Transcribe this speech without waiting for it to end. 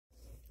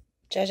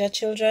Jaja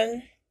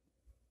children,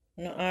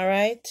 no, all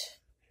right.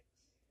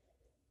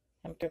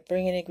 I'm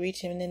bringing a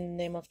greeting in the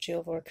name of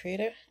Jehovah our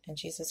Creator and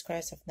Jesus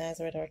Christ of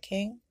Nazareth our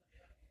King.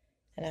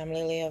 And I'm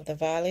Lily of the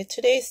Valley.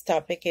 Today's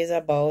topic is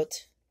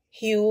about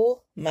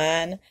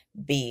human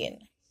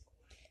being.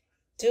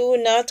 Do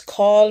not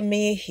call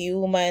me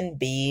human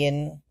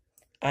being.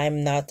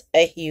 I'm not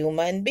a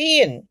human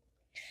being.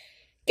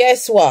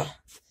 Guess what?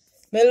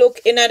 Me look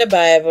in the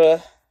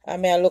Bible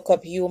and I look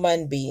up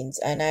human beings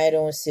and I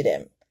don't see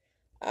them.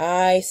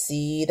 I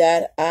see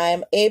that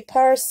I'm a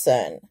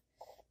person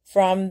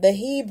from the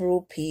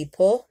Hebrew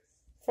people,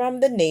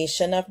 from the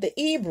nation of the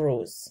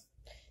Hebrews.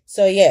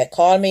 So yeah,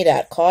 call me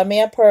that. Call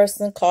me a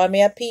person, call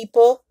me a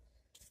people,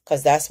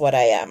 because that's what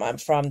I am. I'm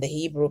from the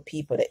Hebrew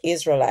people, the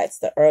Israelites,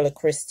 the early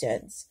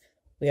Christians.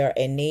 We are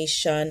a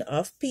nation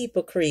of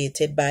people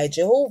created by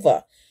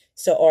Jehovah.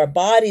 So our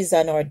bodies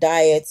and our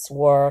diets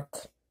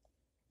work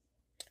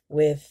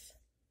with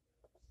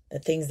the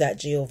things that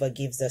Jehovah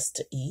gives us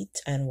to eat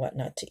and what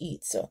not to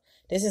eat. So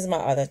this is my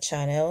other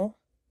channel.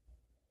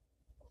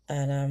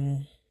 And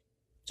I'm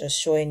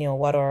just showing you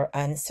what our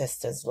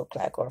ancestors look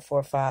like, our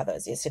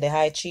forefathers. You see the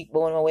high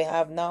cheekbone we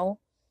have now?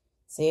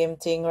 Same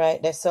thing right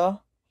there,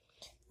 so.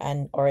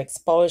 And our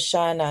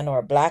expulsion and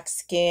our black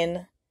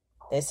skin.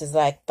 This is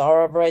like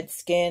thoroughbred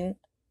skin.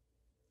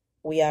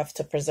 We have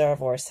to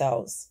preserve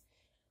ourselves.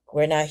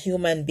 We're not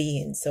human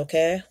beings,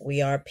 okay? We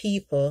are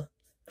people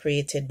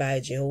created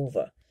by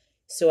Jehovah.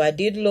 So I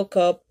did look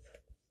up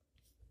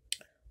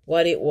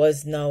what it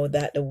was now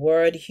that the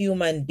word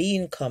human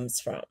being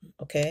comes from,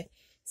 okay?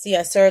 See,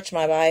 I searched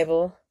my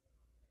Bible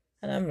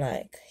and I'm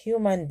like,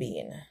 human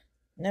being.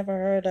 Never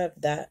heard of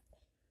that.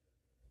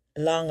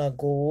 Long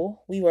ago,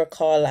 we were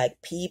called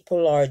like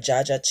people or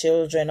Jaja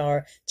children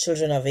or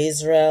children of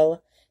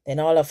Israel.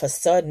 Then all of a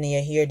sudden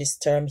you hear this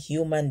term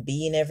human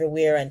being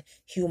everywhere and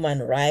human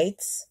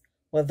rights.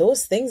 Well,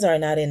 those things are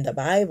not in the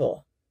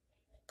Bible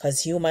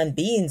because human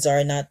beings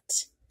are not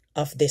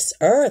of this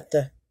earth.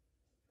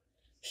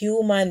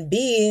 Human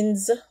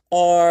beings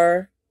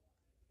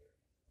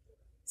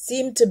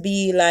seem to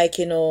be like,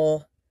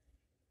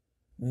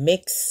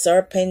 mixed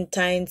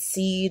serpentine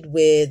seed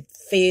with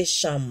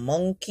fish and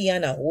monkey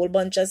and a whole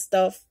bunch of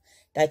stuff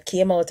that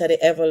came out of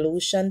the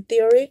evolution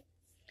theory.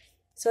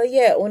 So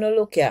yeah,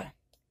 look here.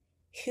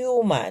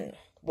 Human,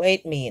 what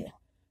it mean?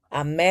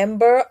 A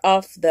member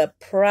of the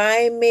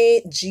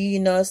primate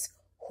genus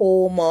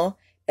Homo,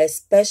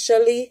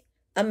 especially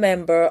a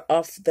member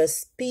of the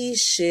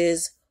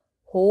species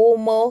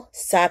Homo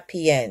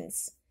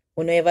sapiens.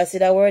 You ever see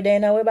that word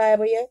in our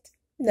Bible yet?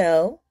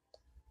 No.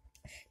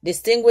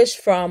 Distinguished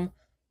from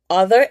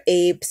other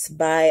apes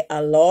by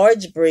a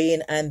large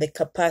brain and the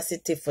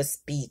capacity for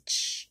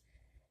speech.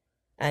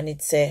 And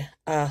it's a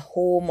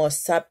Homo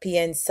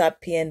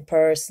sapien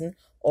person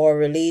or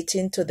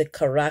relating to the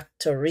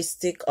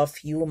characteristic of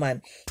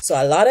human. So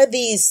a lot of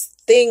these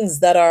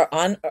things that are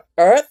on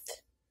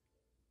earth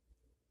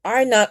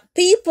are not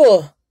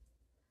people.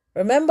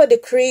 Remember the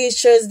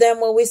creatures them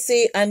what we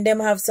see and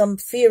them have some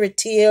fairy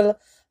tale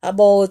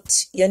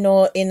about,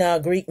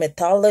 in Greek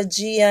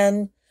mythology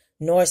and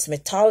Norse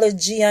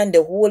mythology and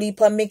the whole heap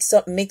of mix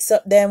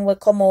up them will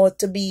come out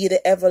to be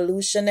the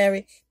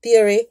evolutionary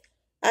theory.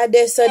 And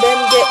they so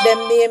them get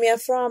them name here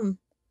from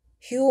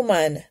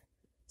human.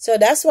 So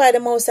that's why the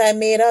Most High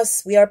made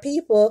us. We are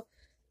people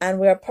and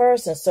we are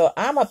persons. So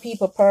I'm a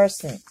people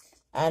person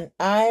and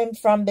I'm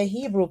from the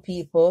Hebrew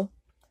people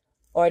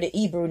or the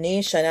Hebrew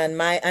nation, and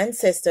my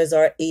ancestors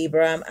are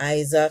Abraham,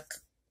 Isaac,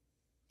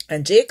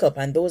 and Jacob,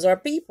 and those are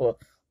people.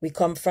 We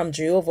come from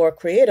Jehovah our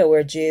Creator.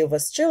 We're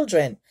Jehovah's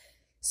children.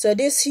 So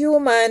this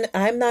human,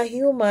 I'm not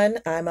human.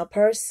 I'm a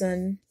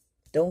person.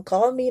 Don't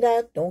call me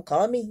that. Don't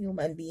call me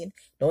human being.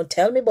 Don't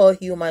tell me about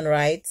human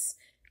rights,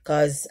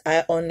 because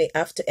I only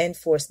have to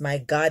enforce my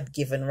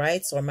God-given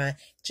rights or my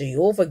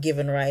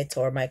Jehovah-given right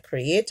or my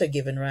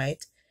Creator-given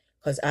right,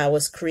 because I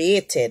was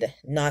created,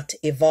 not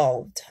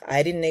evolved.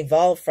 I didn't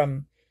evolve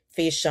from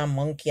fish and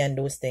monkey and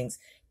those things.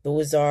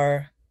 Those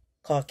are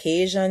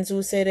Caucasians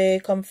who say they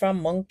come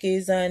from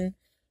monkeys and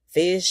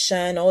fish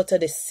and out of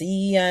the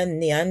sea and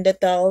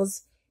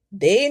Neanderthals.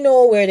 They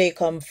know where they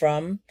come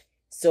from.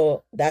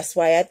 So that's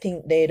why I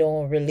think they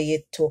don't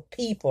relate to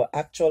people,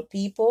 actual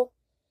people,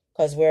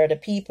 because we're the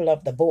people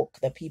of the book,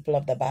 the people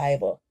of the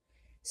Bible.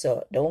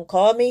 So don't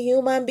call me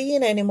human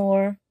being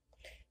anymore.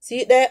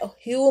 See that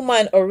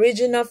human,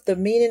 origin of the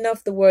meaning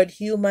of the word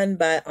human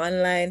by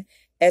online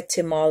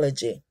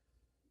etymology.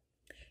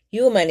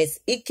 Human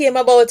it came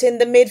about in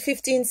the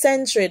mid-15th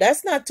century.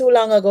 That's not too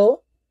long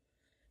ago.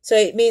 So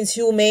it means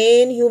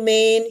humane,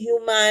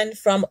 human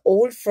from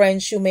Old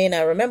French humane.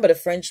 I remember the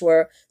French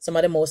were some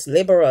of the most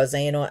liberals,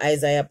 and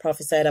Isaiah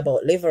prophesied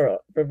about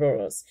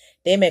liberals.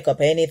 They make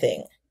up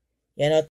anything.